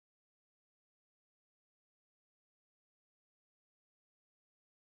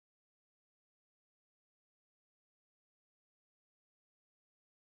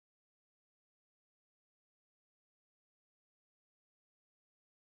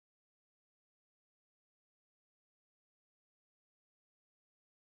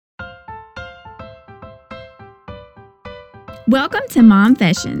Welcome to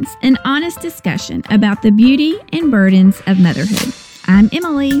Momfessions, an honest discussion about the beauty and burdens of motherhood. I'm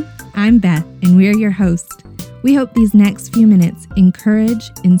Emily. I'm Beth, and we're your hosts. We hope these next few minutes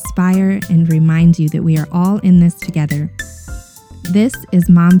encourage, inspire, and remind you that we are all in this together. This is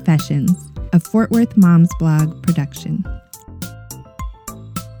Momfessions, a Fort Worth Moms blog production.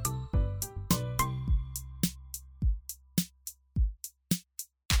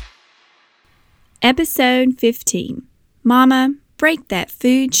 Episode 15. Mama, break that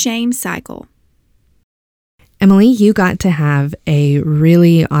food shame cycle. Emily, you got to have a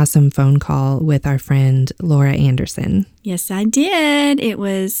really awesome phone call with our friend Laura Anderson. Yes, I did. It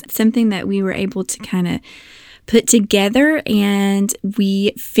was something that we were able to kind of put together, and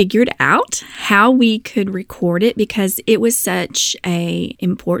we figured out how we could record it because it was such a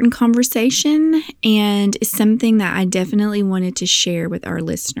important conversation and something that I definitely wanted to share with our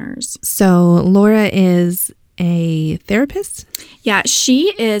listeners. So Laura is a therapist? Yeah,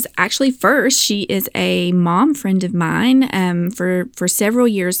 she is actually she is a mom friend of mine for several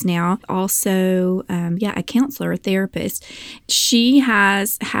years now. Also, a counselor, a therapist. She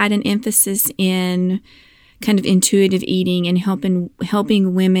has had an emphasis in kind of intuitive eating and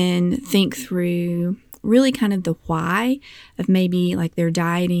helping women think through really kind of the why of maybe like their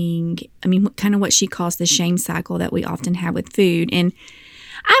dieting. I mean, kind of what she calls the shame cycle that we often have with food. And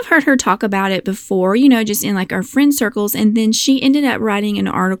I've heard her talk about it before, just in like our friend circles. And then she ended up writing an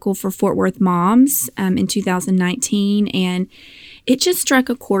article for Fort Worth Moms in 2019. And it just struck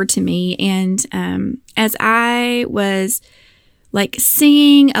a chord to me. And as I was like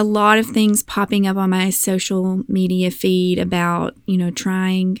seeing a lot of things popping up on my social media feed about,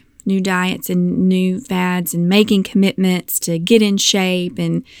 trying new diets and new fads and making commitments to get in shape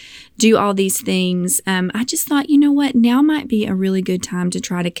and do all these things. I just thought, now might be a really good time to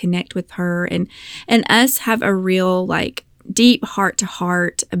try to connect with her and us have a real like deep heart to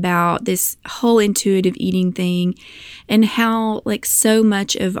heart about this whole intuitive eating thing and how like so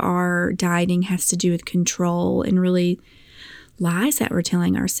much of our dieting has to do with control and really lies that we're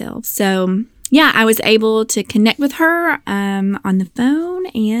telling ourselves. So yeah, I was able to connect with her on the phone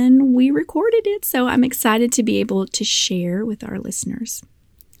and we recorded it. So I'm excited to be able to share with our listeners.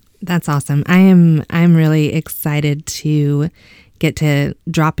 That's awesome. I'm really excited to get to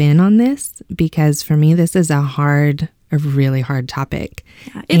drop in on this because for me, this is a really hard topic.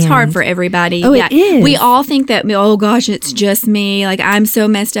 Yeah, it's hard for everybody. Oh, yeah. It is. We all think that, oh gosh, it's just me. Like I'm so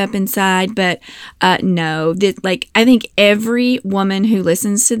messed up inside. But no, I think every woman who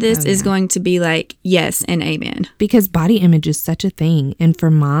listens to this is going to be like, yes and amen. Because body image is such a thing. And for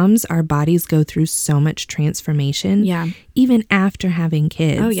moms, our bodies go through so much transformation. Yeah. Even after having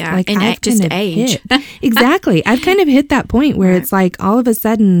kids. Oh, yeah. Like, and I've just kind of age. Exactly. I've kind of hit that point where it's like all of a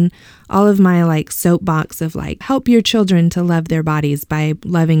sudden, all of my like soapbox of like help your children to love their bodies by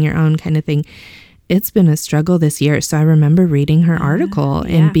loving your own kind of thing. It's been a struggle this year. So I remember reading her article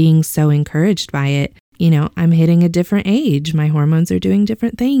and being so encouraged by it. I'm hitting a different age. My hormones are doing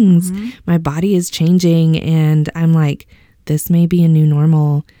different things. Mm-hmm. My body is changing. And I'm like, this may be a new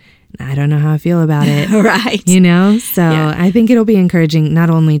normal. I don't know how I feel about it. Right. So I think it'll be encouraging not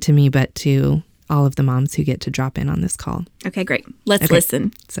only to me, but to all of the moms who get to drop in on this call. Okay, great. Let's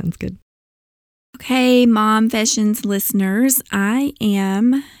listen. Sounds good. Okay, Momfessions listeners, I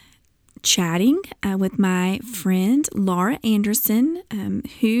am chatting with my friend Laura Anderson,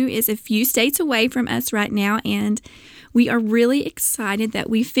 who is a few states away from us right now, and we are really excited that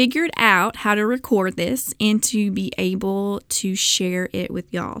we figured out how to record this and to be able to share it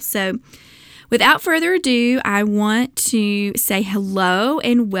with y'all. So without further ado, I want to say hello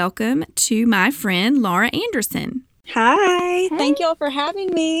and welcome to my friend Laura Anderson. Hi, Thank you all for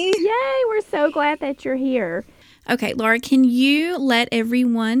having me. Yay, we're so glad that you're here. Okay, Laura, can you let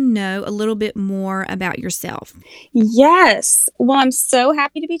everyone know a little bit more about yourself? Yes. Well, I'm so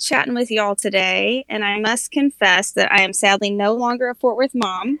happy to be chatting with y'all today. And I must confess that I am sadly no longer a Fort Worth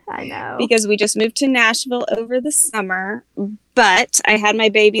mom. I know. Because we just moved to Nashville over the summer. But I had my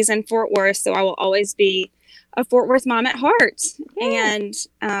babies in Fort Worth, so I will always be a Fort Worth mom at heart. Yeah. And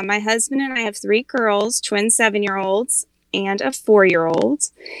my husband and I have 3 girls, twin 7-year-olds and a 4-year-old.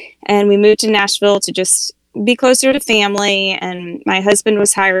 And we moved to Nashville to just be closer to family. And my husband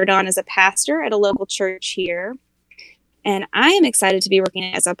was hired on as a pastor at a local church here. And I am excited to be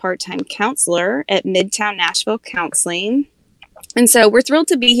working as a part-time counselor at Midtown Nashville Counseling. And so we're thrilled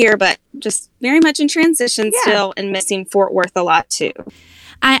to be here, but just very much in transition still and missing Fort Worth a lot too.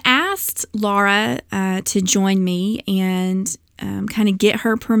 I asked Laura to join me and kind of get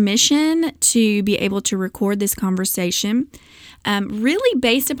her permission to be able to record this conversation. really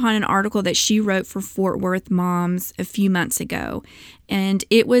based upon an article that she wrote for Fort Worth Moms a few months ago. And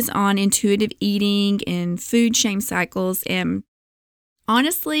it was on intuitive eating and food shame cycles. And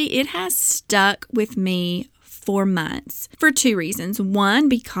honestly, it has stuck with me for months for two reasons. One,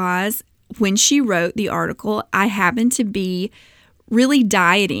 because when she wrote the article, I happened to be really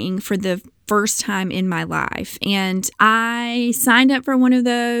dieting for the first time in my life. And I signed up for one of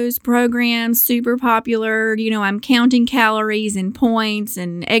those programs, super popular. I'm counting calories and points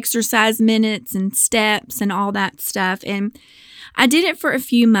and exercise minutes and steps and all that stuff. And I did it for a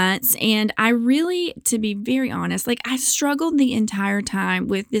few months, and I really, to be very honest, I struggled the entire time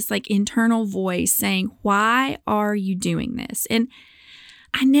with this internal voice saying, why are you doing this? And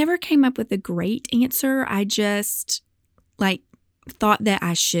I never came up with a great answer. I just thought that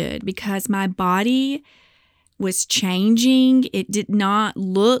I should, because my body was changing. It did not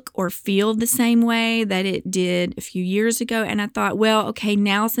look or feel the same way that it did a few years ago. And I thought, well, okay,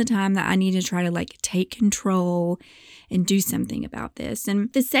 now's the time that I need to try to take control and do something about this.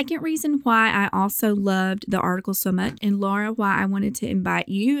 And the second reason why I also loved the article so much, and Laura, why I wanted to invite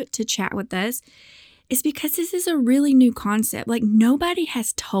you to chat with us, is because this is a really new concept. Nobody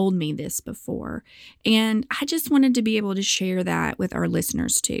has told me this before. And I just wanted to be able to share that with our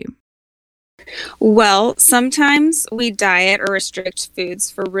listeners too. Well, sometimes we diet or restrict foods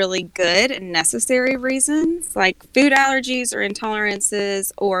for really good and necessary reasons, like food allergies or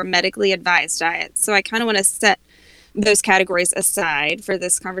intolerances or medically advised diets. So I kind of want to set those categories aside for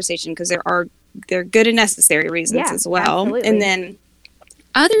this conversation, because they're good and necessary reasons as well. Absolutely. And then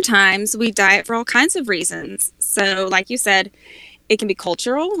other times we diet for all kinds of reasons. So like you said, it can be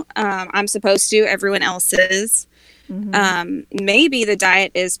cultural. I'm supposed to, everyone else is. Mm-hmm. Maybe the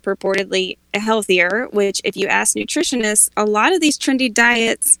diet is purportedly healthier, which if you ask nutritionists, a lot of these trendy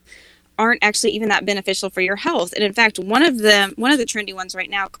diets aren't actually even that beneficial for your health. And in fact, one of the trendy ones right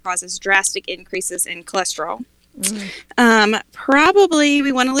now causes drastic increases in cholesterol. Probably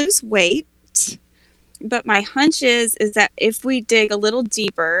we want to lose weight. But my hunch is that if we dig a little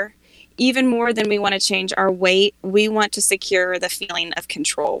deeper, even more than we want to change our weight, we want to secure the feeling of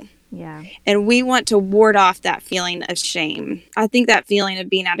control. Yeah. And we want to ward off that feeling of shame. I think that feeling of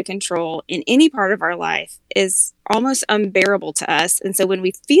being out of control in any part of our life is almost unbearable to us. And so when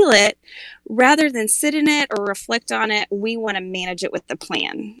we feel it, rather than sit in it or reflect on it, we want to manage it with the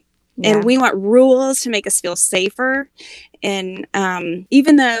plan. Yeah. And we want rules to make us feel safer. And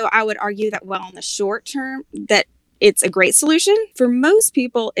even though I would argue that, well, in the short term, that it's a great solution, for most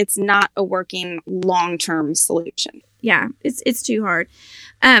people, it's not a working long-term solution. Yeah, it's too hard.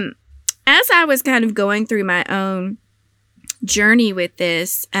 As I was kind of going through my own journey with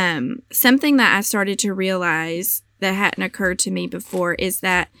this, something that I started to realize that hadn't occurred to me before is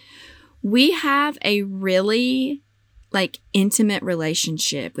that we have a really intimate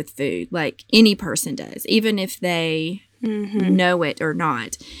relationship with food, like any person does, even if they know it or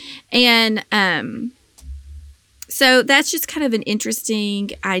not. And so that's just kind of an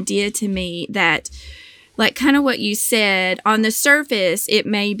interesting idea to me that, kind of what you said, on the surface, it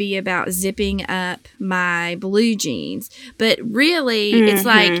may be about zipping up my blue jeans, but really it's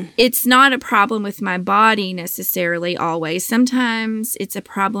it's not a problem with my body necessarily always. Sometimes it's a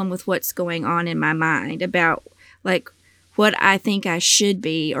problem with what's going on in my mind about what I think I should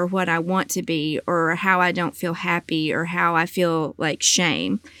be or what I want to be or how I don't feel happy or how I feel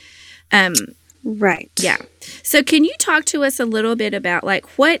shame. Right. Yeah. So can you talk to us a little bit about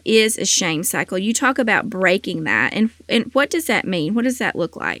what is a shame cycle? You talk about breaking that, and what does that mean? What does that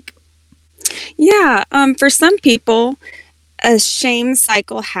look like? Yeah. For some people, a shame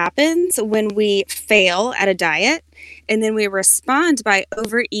cycle happens when we fail at a diet, and then we respond by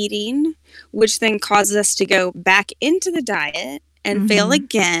overeating, which then causes us to go back into the diet and fail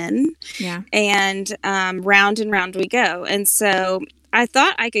again. Yeah. And round and round we go. And so I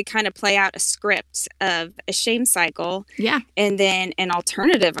thought I could kind of play out a script of a shame cycle. Yeah. And then an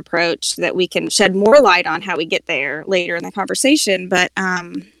alternative approach that we can shed more light on how we get there later in the conversation. But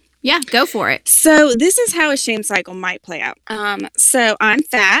yeah, go for it. So this is how a shame cycle might play out. So I'm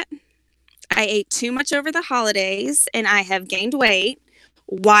fat. I ate too much over the holidays and I have gained weight.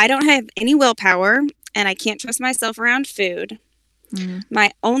 Why don't I have any willpower and I can't trust myself around food?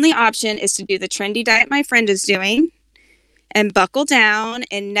 My only option is to do the trendy diet my friend is doing and buckle down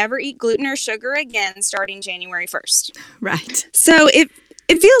and never eat gluten or sugar again starting January 1st. Right. So it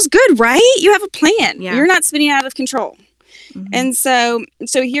feels good, right? You have a plan. Yeah. You're not spinning out of control. And so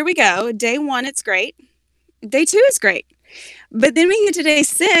here we go. Day 1, it's great. Day 2 is great. But then we get to day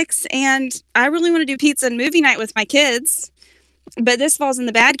 6 and I really want to do pizza and movie night with my kids. But this falls in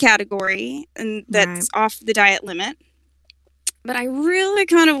the bad category and that's off the diet limit. but I really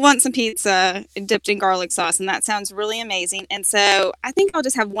kind of want some pizza dipped in garlic sauce, and that sounds really amazing. And so I think I'll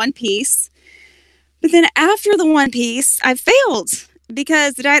just have one piece. But then after the one piece, I failed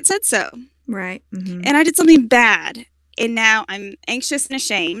because the diet said so. Right. Mm-hmm. And I did something bad. And now I'm anxious and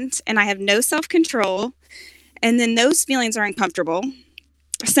ashamed, and I have no self-control. And then those feelings are uncomfortable.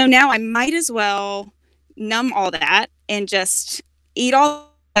 So now I might as well numb all that and just eat all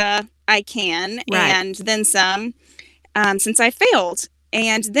I can, Right. and then some, since I failed.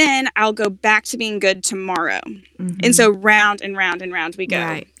 And then I'll go back to being good tomorrow. Mm-hmm. And so round and round and round we go.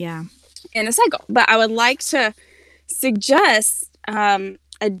 Right. Yeah. In a cycle. But I would like to suggest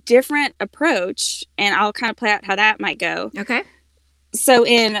a different approach, and I'll kind of play out how that might go. Okay. So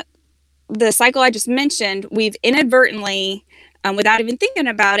in the cycle I just mentioned, we've inadvertently, without even thinking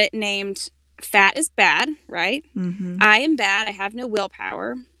about it, named fat is bad, right? Mm-hmm. I am bad. I have no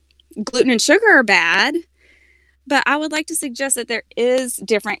willpower. Gluten and sugar are bad. But I would like to suggest that there is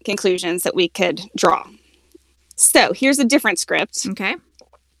different conclusions that we could draw. So here's a different script. Okay.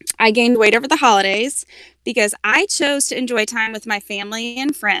 I gained weight over the holidays because I chose to enjoy time with my family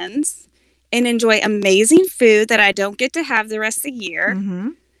and friends and enjoy amazing food that I don't get to have the rest of the year. Mm-hmm.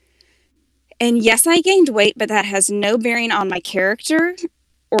 And yes, I gained weight, but that has no bearing on my character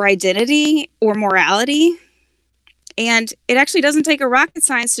or identity or morality. And it actually doesn't take a rocket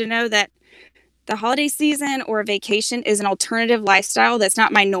science to know that the holiday season or a vacation is an alternative lifestyle that's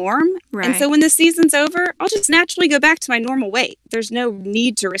not my norm. Right. And so when the season's over, I'll just naturally go back to my normal weight. There's no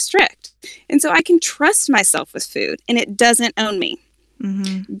need to restrict. And so I can trust myself with food, and it doesn't own me.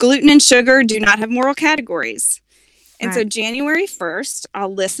 Mm-hmm. Gluten and sugar do not have moral categories. And so Right. January 1st,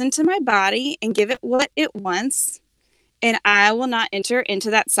 I'll listen to my body and give it what it wants. And I will not enter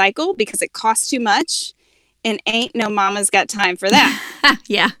into that cycle because it costs too much. And ain't no mama's got time for that.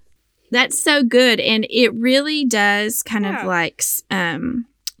 Yeah. That's so good. And it really does kind of Yeah. like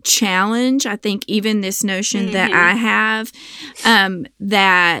challenge, I think, even this notion that Mhm. I have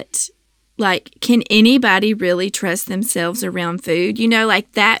that like, can anybody really trust themselves around food? You know,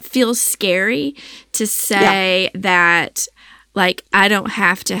 like that feels scary to say that, like, I don't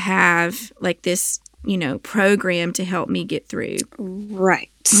have to have like this, you know, program to help me get through. Right.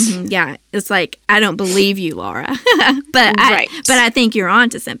 Mhm. Yeah, it's like I don't believe you, Laura, but Right. I think you're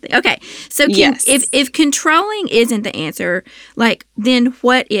onto something. Okay, so Yes. if controlling isn't the answer, like then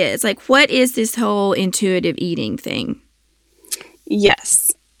what is? Like what is this whole intuitive eating thing?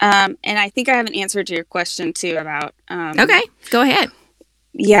 Yes. And I think I have an answer to your question too about Okay, go ahead.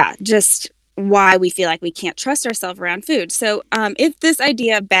 yeah, just why we feel like we can't trust ourselves around food. So if this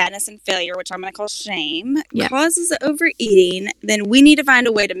idea of badness and failure, which I'm going to call shame, Yeah. causes overeating, then we need to find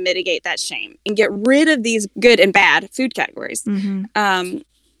a way to mitigate that shame and get rid of these good and bad food categories. Mm-hmm.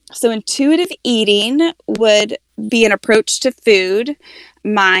 So intuitive eating would be an approach to food,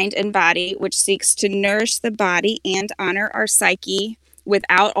 mind, and body, which seeks to nourish the body and honor our psyche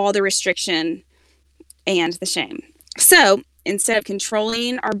without all the restriction and the shame. So instead of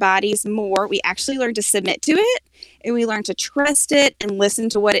controlling our bodies more, we actually learn to submit to it, and we learn to trust it and listen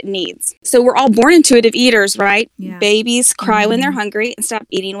to what it needs. So we're all born intuitive eaters, right? Yeah. Babies cry when they're Mhm. hungry and stop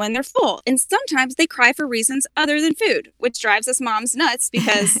eating when they're full. And sometimes they cry for reasons other than food, which drives us moms nuts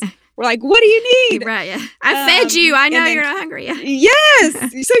because we're like, what do you need? Right. Yeah. I fed you. I know and then- you're not hungry. Yes. So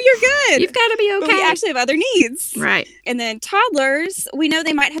you're good. You've got to be But we okay. actually have other needs. Right. And then toddlers, we know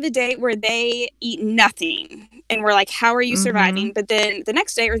they might have a day where they eat nothing. And we're like, how are you surviving? But then the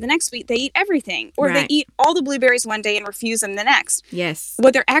next day or the next week, they eat everything. Or they Right. eat all the blueberries one day and refuse them the next. Yes.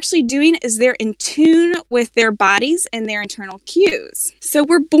 What they're actually doing is they're in tune with their bodies and their internal cues. So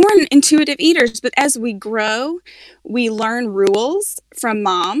we're born intuitive eaters. But as we grow, we learn rules from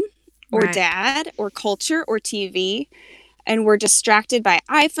mom or Right. dad or culture or TV. And we're distracted by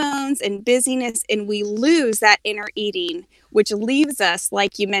iPhones and busyness, and we lose that inner eating, which leaves us,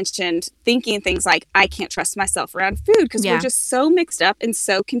 like you mentioned, thinking things like, I can't trust myself around food because Yeah. we're just so mixed up and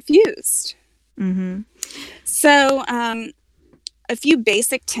so confused. Mm-hmm. So a few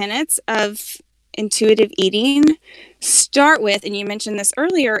basic tenets of intuitive eating start with, and you mentioned this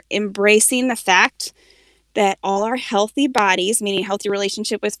earlier, embracing the fact that all our healthy bodies, meaning healthy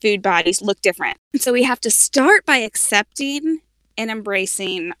relationship with food bodies, look different. So we have to start by accepting and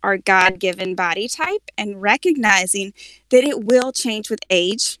embracing our God-given body type and recognizing that it will change with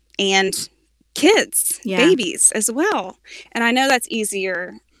age and kids, Yeah. babies as well. And I know that's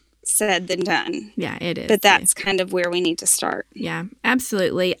easier said than done, Yeah, it is. but that's kind of where we need to start. Yeah,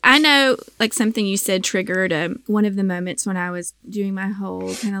 absolutely. I know, like something you said triggered one of the moments when I was doing my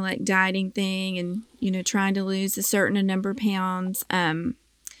whole kind of like dieting thing and, you know, trying to lose a certain number of pounds.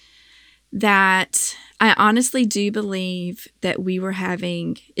 that I honestly do believe that we were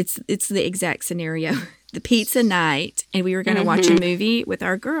having, it's the exact scenario, the pizza night, and we were going to watch a movie with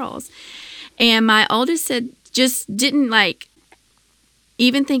our girls. And my oldest said, just didn't like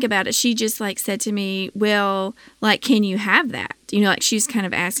even think about it. She just like said to me, well, like, can you have that? You know, like she's kind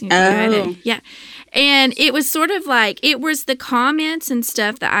of asking me. Yeah. And it was sort of like, it was the comments and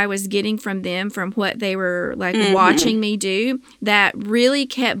stuff that I was getting from them, from what they were like watching me do, that really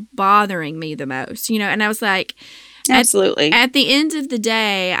kept bothering me the most, you know? And I was like, absolutely. At the end of the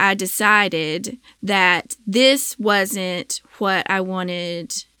day, I decided that this wasn't what I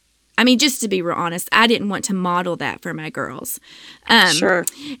wanted. I mean, just to be real honest, I didn't want to model that for my girls. Sure.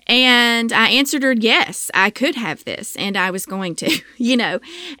 And I answered her, yes, I could have this, and I was going to, you know.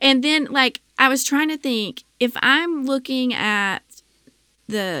 And then, like, I was trying to think, if I'm looking at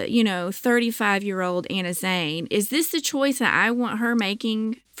the, 35-year-old Anna Zane, is this the choice that I want her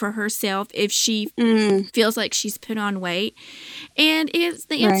making for herself if she feels like she's put on weight? And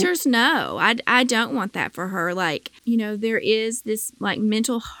the answer is no. I don't want that for her. Like, there is this like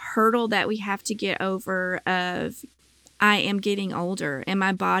mental hurdle that we have to get over of, I am getting older and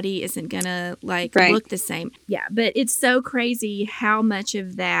my body isn't gonna look the same. Yeah, but it's so crazy how much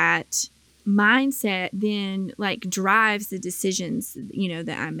of that mindset then drives the decisions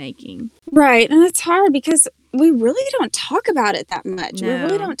that I'm making. Right. And it's hard because we really don't talk about it that much. No. We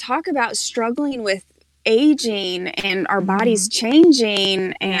really don't talk about struggling with aging and our bodies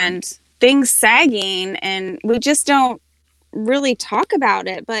changing and things sagging, and we just don't really talk about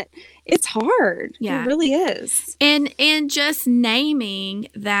it, but it's hard. Yeah. It really is. And just naming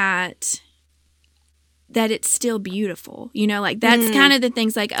that it's still beautiful, that's kind of the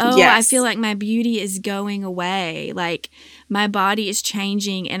things like, yes. I feel like my beauty is going away. Like my body is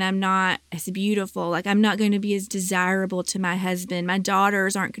changing and I'm not as beautiful. Like I'm not going to be as desirable to my husband. My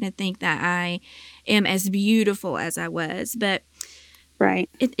daughters aren't going to think that I am as beautiful as I was. But right.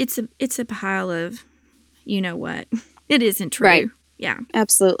 It's a pile of, what? It isn't true. Right. Yeah.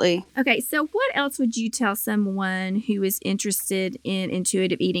 Absolutely. Okay, so what else would you tell someone who is interested in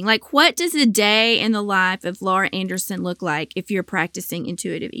intuitive eating? Like, what does a day in the life of Laura Anderson look like if you're practicing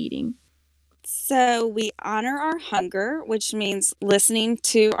intuitive eating? So we honor our hunger, which means listening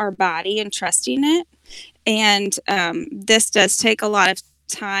to our body and trusting it. And this does take a lot of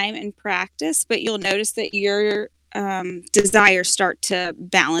time and practice, but you'll notice that your desires start to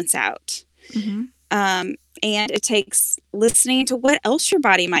balance out. And it takes listening to what else your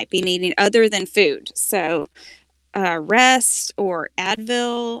body might be needing other than food. So rest or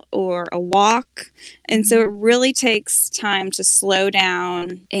Advil or a walk. And so it really takes time to slow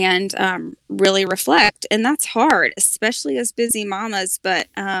down and really reflect. And that's hard, especially as busy mamas, but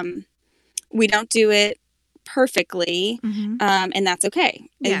we don't do it perfectly, and that's okay.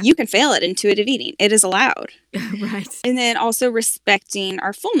 Yeah. You can fail at intuitive eating. It is allowed. Right. And then also respecting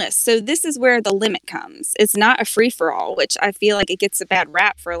our fullness. So this is where the limit comes. It's not a free-for-all, which I feel like it gets a bad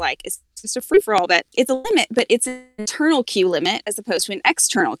rap for it's just a free-for-all, but it's a limit, but it's an internal cue limit as opposed to an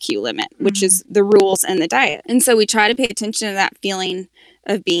external cue limit, which is the rules and the diet. And so we try to pay attention to that feeling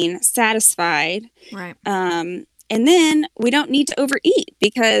of being satisfied. Right. And then we don't need to overeat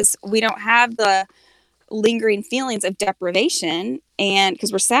because we don't have the lingering feelings of deprivation, and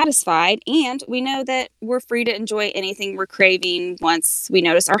because we're satisfied, and we know that we're free to enjoy anything we're craving once we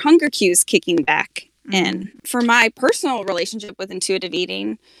notice our hunger cues kicking back in. For my personal relationship with intuitive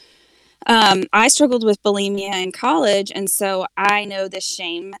eating, I struggled with bulimia in college, and so I know the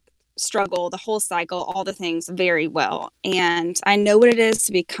shame struggle, the whole cycle, all the things very well. And I know what it is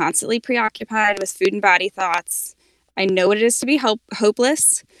to be constantly preoccupied with food and body thoughts. I know what it is to be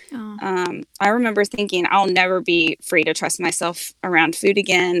hopeless. I remember thinking I'll never be free to trust myself around food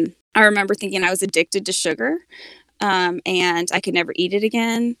again. I remember thinking I was addicted to sugar, and I could never eat it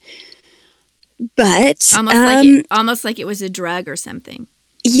again. But almost like it was a drug or something.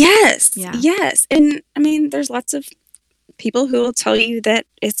 Yes. Yeah. Yes. And I mean, there's lots of people who will tell you that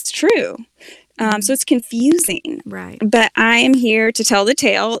it's true. So it's confusing. Right. But I am here to tell the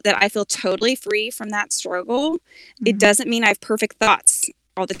tale that I feel totally free from that struggle. It doesn't mean I have perfect thoughts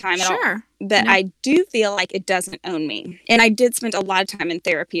all the time at all. But I do feel like it doesn't own me. And I did spend a lot of time in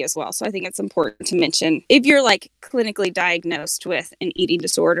therapy as well. So I think it's important to mention, if you're clinically diagnosed with an eating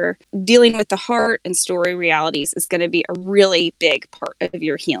disorder, dealing with the heart and story realities is going to be a really big part of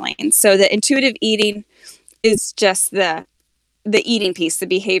your healing. So the intuitive eating is just the eating piece, the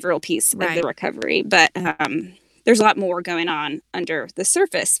behavioral piece of the recovery. But there's a lot more going on under the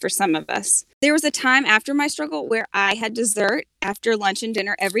surface for some of us. There was a time after my struggle where I had dessert after lunch and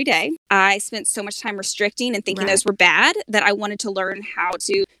dinner every day. I spent so much time restricting and thinking those were bad that I wanted to learn how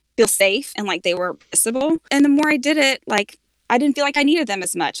to feel safe and like they were permissible. And the more I did it, like I didn't feel like I needed them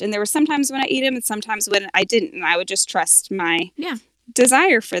as much. And there were sometimes when I eat them and sometimes when I didn't. And I would just trust my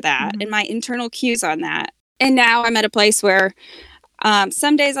desire for that and my internal cues on that. And now I'm at a place where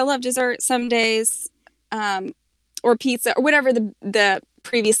some days I love dessert, some days, or pizza or whatever the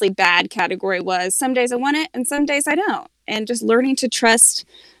previously bad category was. Some days I want it and some days I don't. And just learning to trust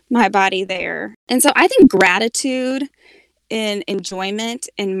my body there. And so I think gratitude and enjoyment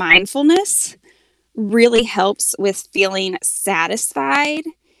and mindfulness really helps with feeling satisfied.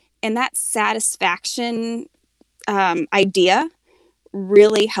 And that satisfaction idea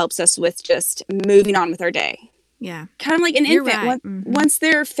really helps us with just moving on with our day. Yeah. Kind of like an infant. Right. Once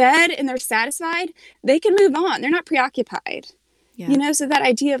they're fed and they're satisfied, they can move on. They're not preoccupied. Yeah. You know, so that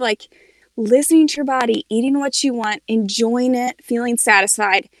idea of like listening to your body, eating what you want, enjoying it, feeling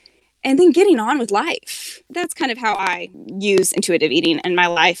satisfied, and then getting on with life. That's kind of how I use intuitive eating in my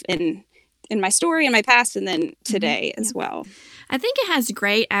life and in my story and my past and then today as well. I think it has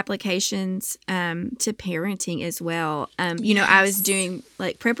great applications to parenting as well. You know, I was doing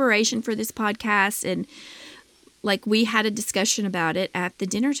like preparation for this podcast and like we had a discussion about it at the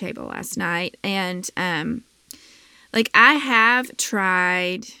dinner table last night. And like I have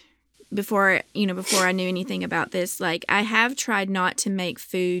tried before I knew anything about this, like I have tried not to make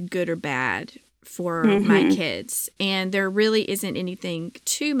food good or bad for my kids. And there really isn't anything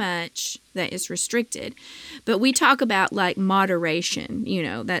too much that is restricted. But we talk about like moderation, you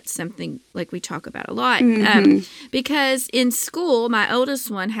know, that's something like we talk about a lot. Because in school, my oldest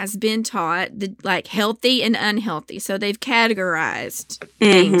one has been taught the like healthy and unhealthy. So they've categorized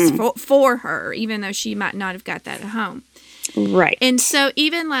things for her, even though she might not have got that at home. Right. And so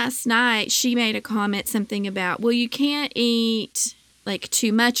even last night, she made a comment, something about, well, you can't eat like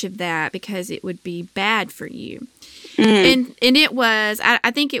too much of that because it would be bad for you. And it was,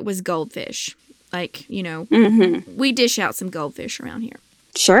 I think it was goldfish. Like, you know, we dish out some goldfish around here.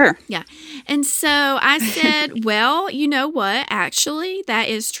 Sure. Yeah. And so I said, well, you know what? Actually, that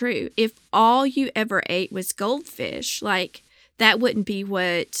is true. If all you ever ate was goldfish, like that wouldn't be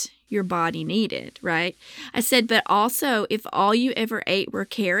what your body needed, right? I said, but also if all you ever ate were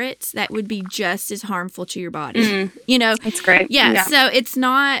carrots, that would be just as harmful to your body. You know? That's great. Yeah. So it's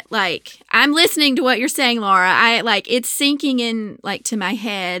not like, I'm listening to what you're saying, Laura. I like, it's sinking in like to my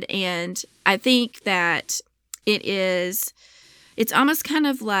head. And I think that it's almost kind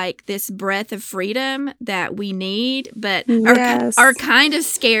of like this breath of freedom that we need, but are kind of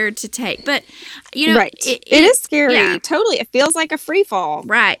scared to take. But, you know, it is scary. Yeah. Totally. It feels like a free fall.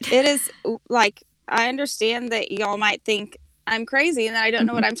 Right. It is like, I understand that y'all might think I'm crazy and that I don't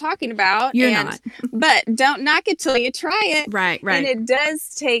know what I'm talking about. You're not. But don't knock it till you try it. Right. And it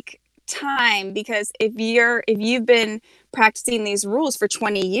does take time because if you've been practicing these rules for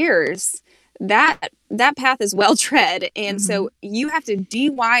 20 years, that path is well tread. And so you have to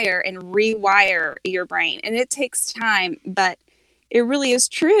dewire and rewire your brain. And it takes time, but it really is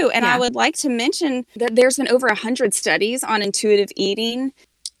true. And I would like to mention that there's been over 100 studies on intuitive eating.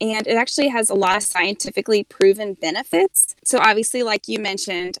 And it actually has a lot of scientifically proven benefits. So obviously, like you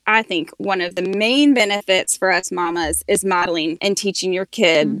mentioned, I think one of the main benefits for us mamas is modeling and teaching your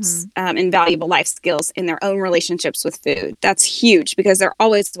kids invaluable life skills in their own relationships with food. That's huge because they're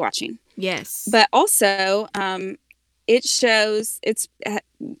always watching. Yes. But also, it shows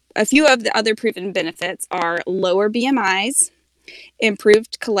a few of the other proven benefits are lower BMIs,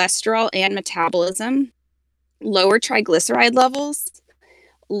 improved cholesterol and metabolism, lower triglyceride levels,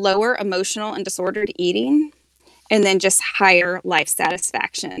 lower emotional and disordered eating, and then just higher life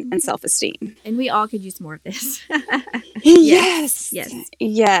satisfaction and self-esteem. And we all could use more of this.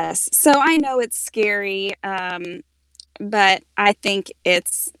 Yes. So I know it's scary, but I think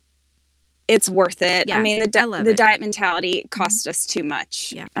it's worth it. Yeah, I mean, the diet mentality costs us too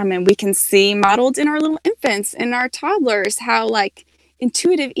much. Yeah. I mean, we can see modeled in our little infants and our toddlers how like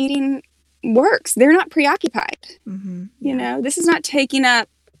intuitive eating works. They're not preoccupied. You know, this is not taking up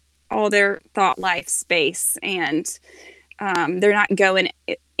all their thought life space, and they're not going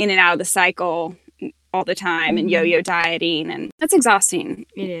in and out of the cycle all the time and yo-yo dieting, and that's exhausting.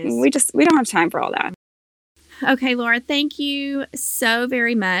 It is. We don't have time for all that. Okay, Laura, thank you so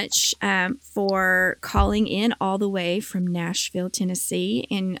very much for calling in all the way from Nashville, Tennessee,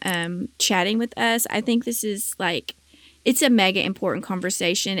 and chatting with us. I think this is like It's a mega important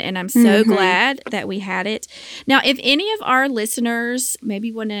conversation, and I'm so glad that we had it. Now, if any of our listeners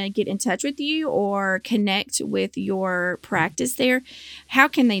maybe want to get in touch with you or connect with your practice there, how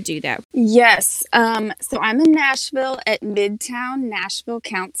can they do that? Yes. So I'm in Nashville at Midtown Nashville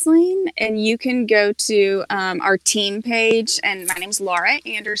Counseling, and you can go to our team page, and my name's Laura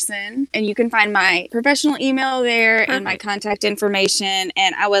Anderson, and you can find my professional email there and my contact information,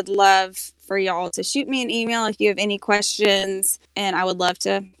 and I would love for y'all to shoot me an email if you have any questions, and I would love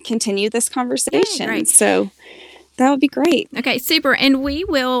to continue this conversation. Great. So that would be great. Okay, super. And we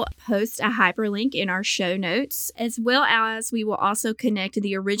will post a hyperlink in our show notes, as well as we will also connect to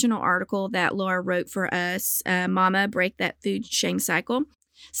the original article that Laura wrote for us, Mama, Break That Food Shame Cycle.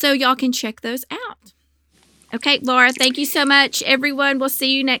 So y'all can check those out. Okay, Laura, thank you so much. Everyone, we'll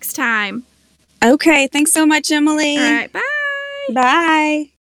see you next time. Okay, thanks so much, Emily. All right, bye. Bye.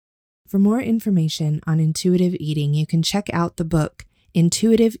 For more information on intuitive eating, you can check out the book,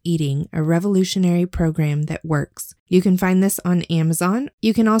 Intuitive Eating, a Revolutionary Program That Works. You can find this on Amazon.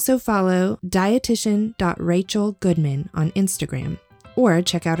 You can also follow dietitian.rachelgoodman on Instagram, or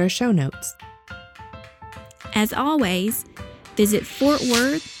check out our show notes. As always, visit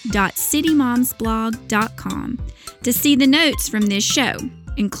fortworth.citymomsblog.com to see the notes from this show,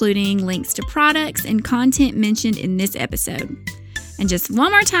 including links to products and content mentioned in this episode. And just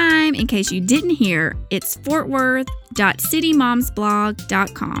one more time, in case you didn't hear, it's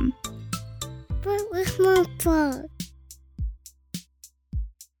fortworth.citymomsblog.com. Fort Worth Mom's Blog.